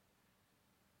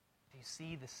 Do you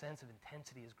see the sense of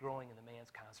intensity is growing in the man's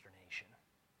consternation?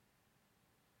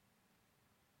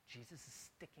 Jesus is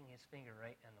sticking his finger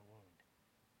right in the wound.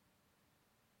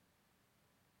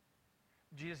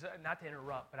 Jesus, not to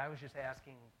interrupt, but I was just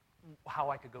asking how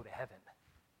I could go to heaven.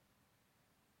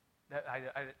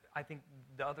 I think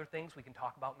the other things we can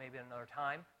talk about maybe at another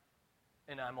time,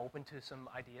 and I'm open to some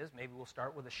ideas. Maybe we'll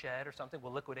start with a shed or something.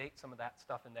 We'll liquidate some of that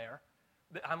stuff in there.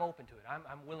 But I'm open to it.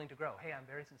 I'm willing to grow. Hey, I'm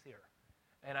very sincere,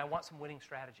 and I want some winning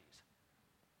strategies.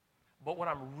 But what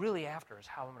I'm really after is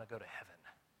how I'm going to go to heaven.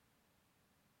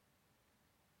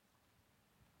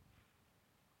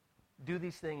 Do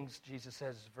these things, Jesus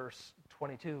says, verse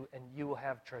 22, and you will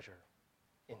have treasure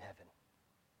in heaven.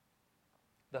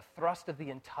 The thrust of the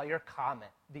entire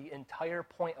comment, the entire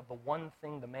point of the one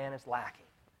thing the man is lacking,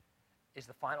 is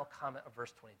the final comment of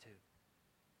verse 22.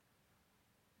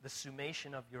 The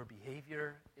summation of your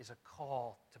behavior is a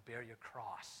call to bear your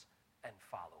cross and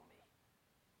follow me.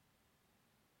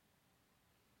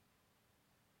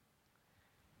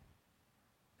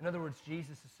 In other words,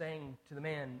 Jesus is saying to the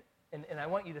man, and I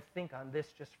want you to think on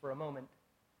this just for a moment.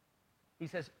 He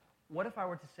says, what if I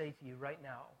were to say to you right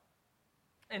now,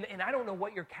 and I don't know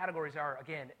what your categories are.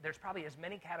 Again, there's probably as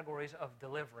many categories of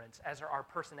deliverance as there are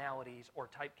personalities or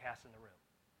typecasts in the room.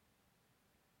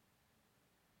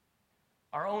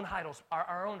 Our own idols,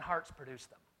 our own hearts produce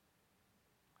them.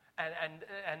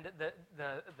 And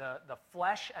the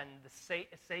flesh and the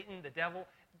Satan, the devil,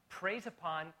 preys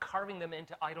upon carving them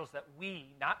into idols that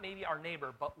we, not maybe our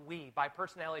neighbor, but we, by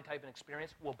personality type and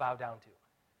experience, will bow down to.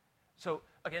 So,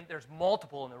 again, there's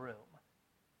multiple in the room.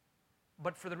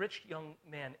 But for the rich young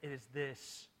man, it is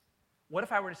this. What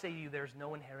if I were to say to you, there's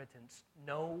no inheritance,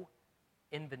 no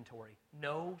inventory,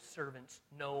 no servants,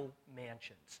 no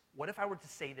mansions? What if I were to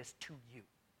say this to you?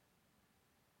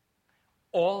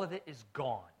 All of it is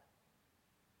gone,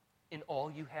 and all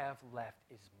you have left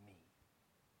is me.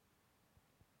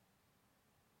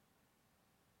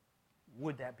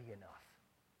 Would that be enough?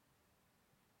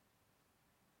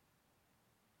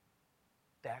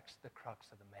 That's the crux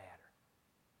of the matter.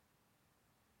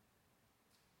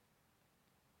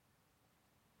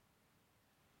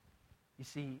 You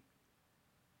see,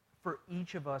 for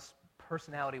each of us,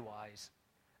 personality-wise,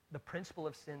 the principle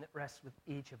of sin that rests with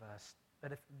each of us,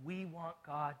 that if we want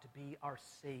God to be our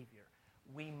Savior,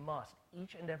 we must,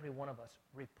 each and every one of us,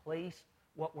 replace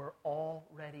what we're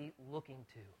already looking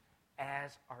to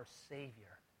as our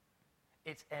Savior.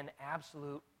 It's an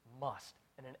absolute must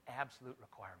and an absolute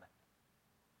requirement.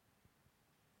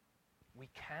 We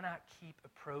cannot keep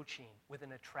approaching with an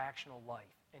attractional life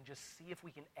and just see if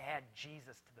we can add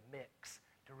Jesus to the mix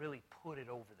to really put it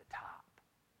over the top.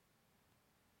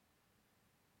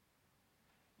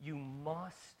 You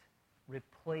must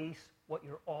replace what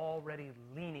you're already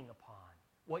leaning upon,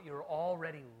 what you're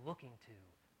already looking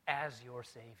to as your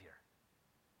Savior.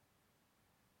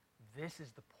 This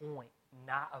is the point,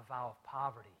 not a vow of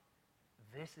poverty.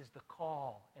 This is the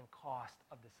call and cost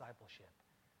of discipleship.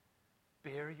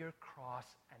 Bear your cross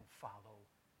and follow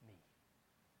me.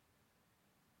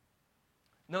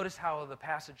 Notice how the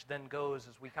passage then goes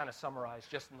as we kind of summarize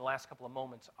just in the last couple of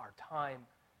moments our time.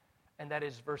 And that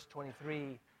is verse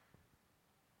 23.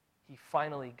 He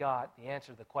finally got the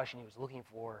answer to the question he was looking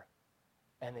for,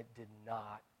 and it did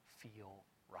not feel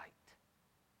right.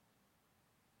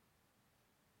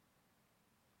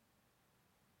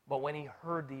 But when he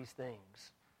heard these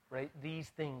things, right, these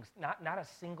things, not a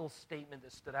single statement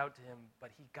that stood out to him, but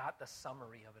he got the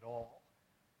summary of it all.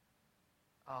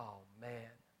 Oh,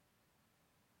 man.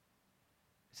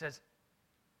 It says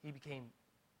he became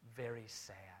very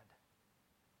sad.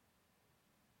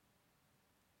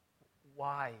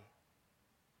 Why?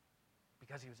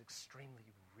 Because he was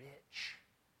extremely rich.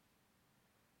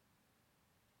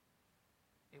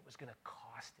 It was going to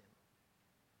cost him.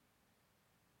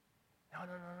 No.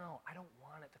 I don't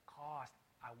want it to cost.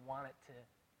 I want it to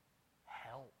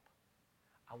help.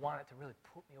 I want it to really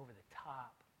put me over the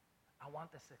top. I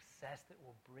want the success that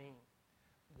will bring.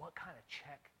 What kind of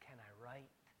check can I write?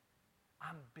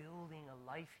 I'm building a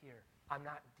life here. I'm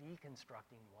not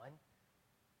deconstructing one.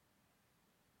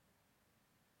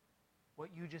 What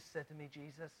you just said to me,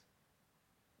 Jesus,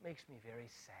 makes me very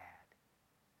sad.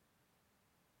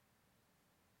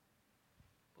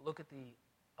 But look at the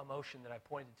emotion that I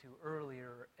pointed to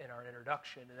earlier in our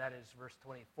introduction, and that is verse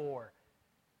 24.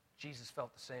 Jesus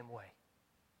felt the same way.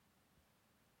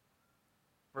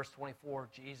 Verse 24,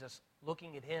 Jesus,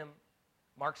 looking at him,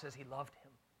 Mark says he loved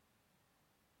him.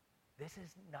 This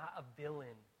is not a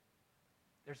villain.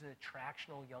 There's an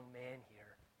attractional young man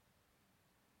here.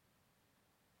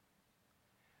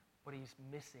 But he's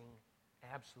missing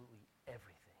absolutely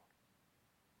everything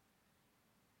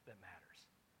that matters.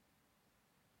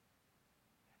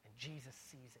 Jesus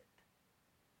sees it.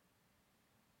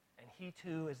 And he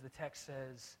too, as the text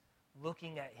says,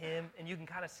 looking at him, and you can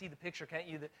kind of see the picture, can't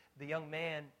you? The young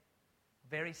man,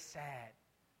 very sad,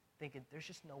 thinking, there's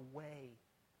just no way.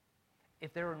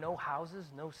 If there are no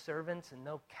houses, no servants, and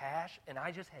no cash, and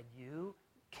I just had you,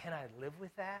 can I live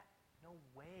with that? No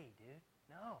way, dude.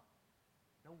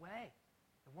 No way.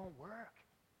 It won't work.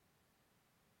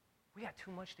 We got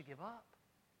too much to give up.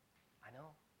 I know.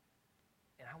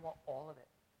 And I want all of it.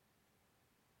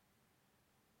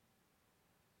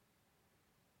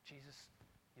 Jesus,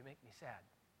 you make me sad.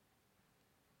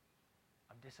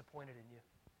 I'm disappointed in you.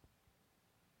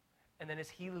 And then as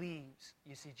he leaves,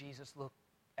 you see Jesus look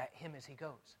at him as he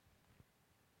goes.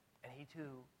 And he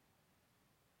too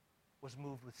was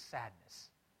moved with sadness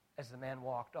as the man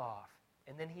walked off.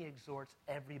 And then he exhorts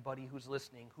everybody who's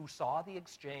listening, who saw the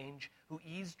exchange, who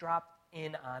eavesdropped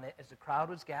in on it as the crowd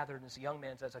was gathered. And this young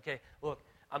man says, okay, look,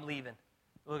 I'm leaving.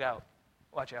 Look out.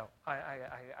 Watch out. I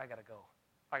got to go.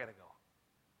 I got to go.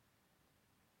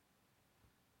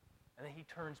 And then he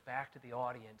turns back to the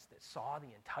audience that saw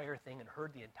the entire thing and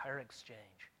heard the entire exchange.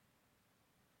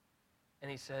 And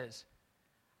he says,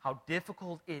 how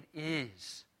difficult it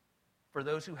is for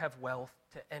those who have wealth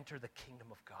to enter the kingdom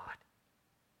of God.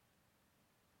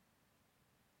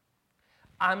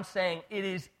 I'm saying it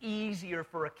is easier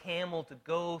for a camel to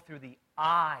go through the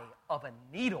eye of a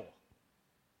needle.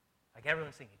 Like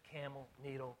everyone's thinking, camel,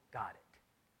 needle, got it.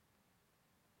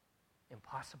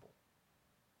 Impossible.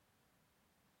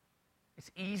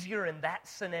 It's easier in that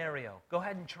scenario. Go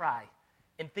ahead and try.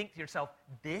 And think to yourself,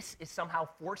 this is somehow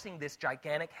forcing this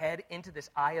gigantic head into this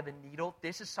eye of the needle.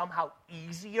 This is somehow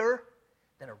easier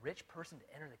than a rich person to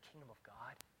enter the kingdom of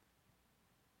God.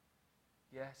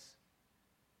 Yes.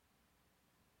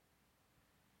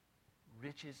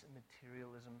 Riches and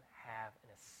materialism have an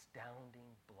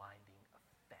astounding, blinding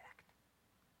effect.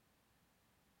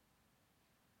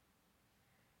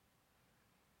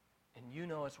 And you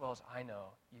know as well as I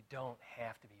know, you don't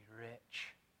have to be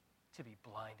rich to be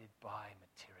blinded by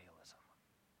materialism.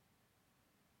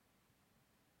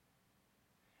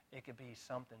 It could be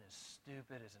something as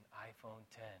stupid as an iPhone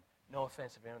 10. No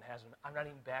offense if anyone has one. I'm not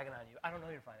even bagging on you. I don't know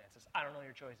your finances. I don't know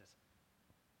your choices.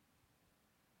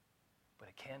 But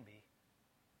it can be.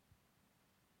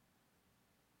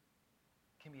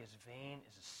 It can be as vain,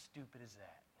 as stupid as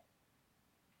that.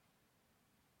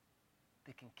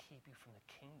 That can keep you from the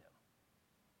kingdom.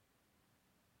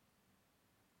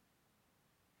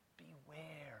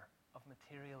 Beware of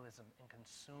materialism and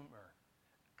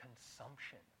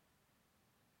consumption.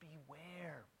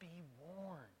 Beware, be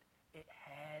warned. It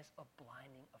has a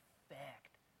blinding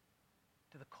effect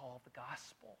to the call of the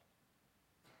gospel.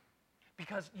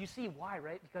 Because you see why,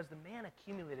 right? Because the man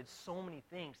accumulated so many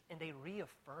things and they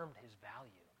reaffirmed his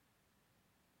value.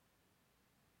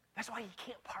 That's why he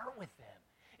can't part with them.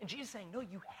 And Jesus is saying, no,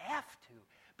 you have to,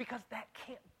 because that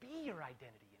can't be your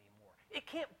identity anymore. It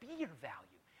can't be your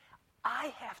value.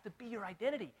 I have to be your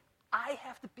identity. I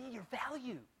have to be your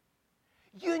value.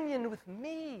 Union with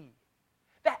me.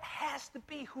 That has to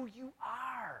be who you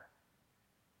are.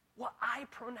 What I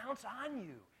pronounce on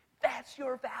you. That's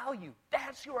your value.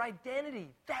 That's your identity.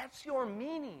 That's your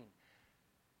meaning.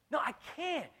 No, I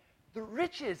can't. The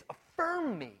riches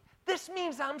affirm me. This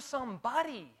means I'm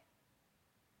somebody.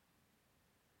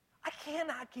 I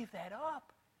cannot give that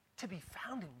up to be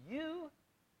found in you.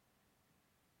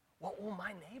 What will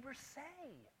my neighbors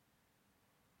say?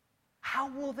 How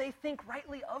will they think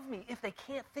rightly of me if they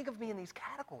can't think of me in these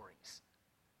categories?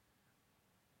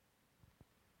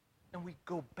 And we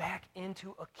go back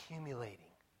into accumulating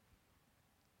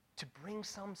to bring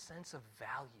some sense of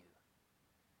value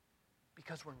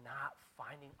because we're not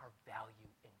finding our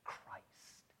value in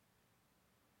Christ.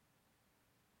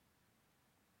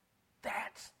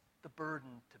 That's the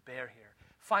burden to bear here.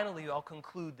 Finally, I'll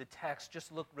conclude the text.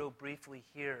 Just look real briefly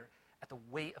here at the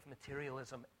weight of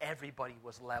materialism. Everybody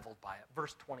was leveled by it.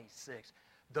 Verse 26,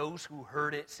 those who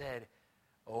heard it said,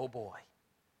 oh boy,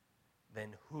 then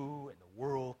who in the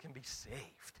world can be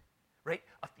saved? Right?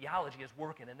 A theology is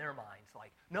working in their minds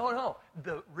like, no,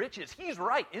 the riches, he's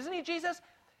right. Isn't he, Jesus?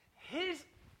 His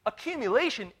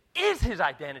accumulation is his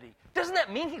identity. Doesn't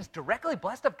that mean he's directly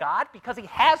blessed of God because he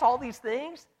has all these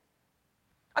things?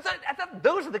 I thought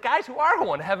those are the guys who are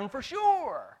going to heaven for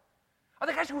sure. Are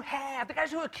the guys who have, the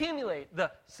guys who accumulate, the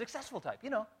successful type,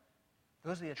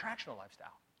 those are the attractional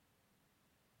lifestyle.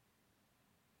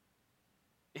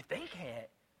 If they can't,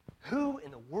 who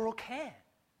in the world can?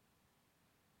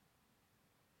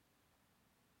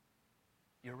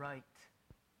 You're right.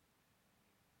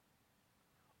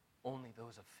 Only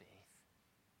those of faith.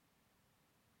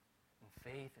 And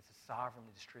faith is a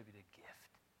sovereignly distributed gift.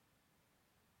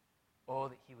 Oh,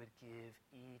 that he would give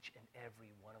each and every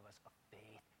one of us a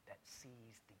faith that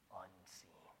sees the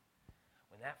unseen.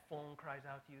 When that phone cries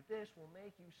out to you, this will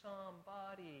make you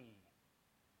somebody.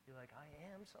 You're like, I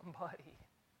am somebody.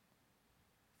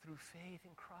 Through faith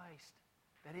in Christ.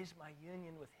 That is my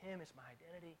union with him, is my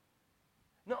identity.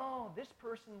 No, this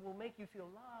person will make you feel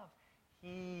loved.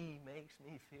 He makes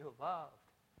me feel loved.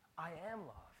 I am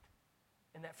loved.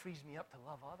 And that frees me up to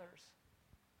love others.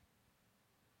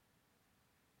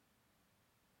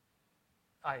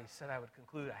 I said I would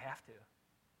conclude. I have to.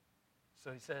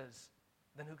 So he says,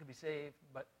 then who could be saved?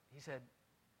 But he said,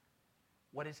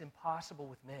 what is impossible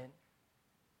with men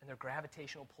and their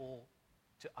gravitational pull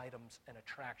to items and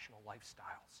attractional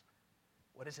lifestyles.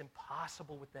 What is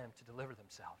impossible with them to deliver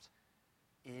themselves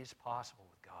is possible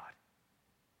with God.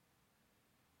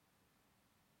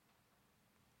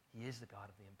 He is the God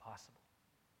of the impossible.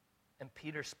 And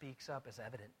Peter speaks up as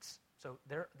evidence. So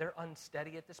they're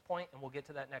unsteady at this point, and we'll get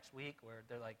to that next week, where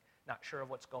they're like not sure of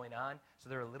what's going on. So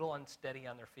they're a little unsteady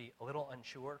on their feet, a little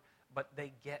unsure, but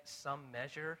they get some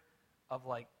measure of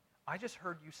like, I just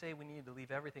heard you say we need to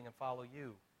leave everything and follow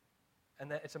you.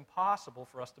 And that it's impossible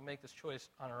for us to make this choice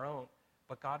on our own,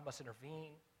 but God must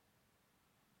intervene.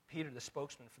 Peter, the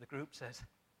spokesman for the group, says,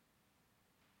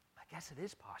 I guess it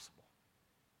is possible.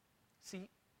 See,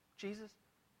 Jesus,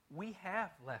 we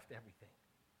have left everything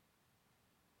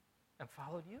and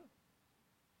followed you.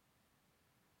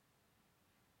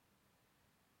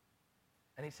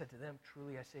 And he said to them,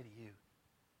 truly I say to you,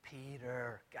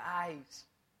 Peter, guys,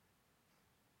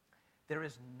 there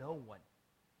is no one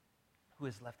who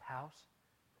has left house,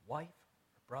 or wife,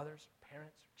 or brothers, or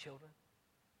parents, or children,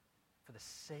 for the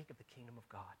sake of the kingdom of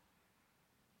God,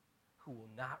 who will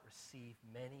not receive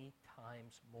many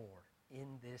times more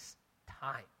in this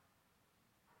time.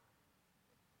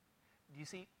 Do you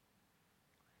see?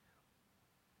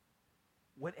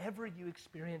 Whatever you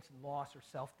experience in loss or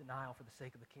self-denial for the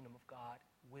sake of the kingdom of God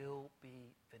will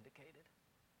be vindicated.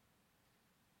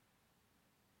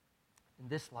 In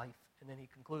this life, and then he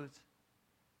concludes,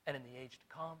 and in the age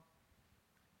to come,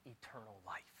 eternal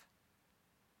life.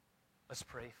 Let's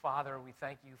pray. Father, we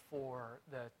thank you for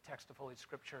the text of Holy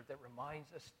Scripture that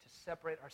reminds us to separate ourselves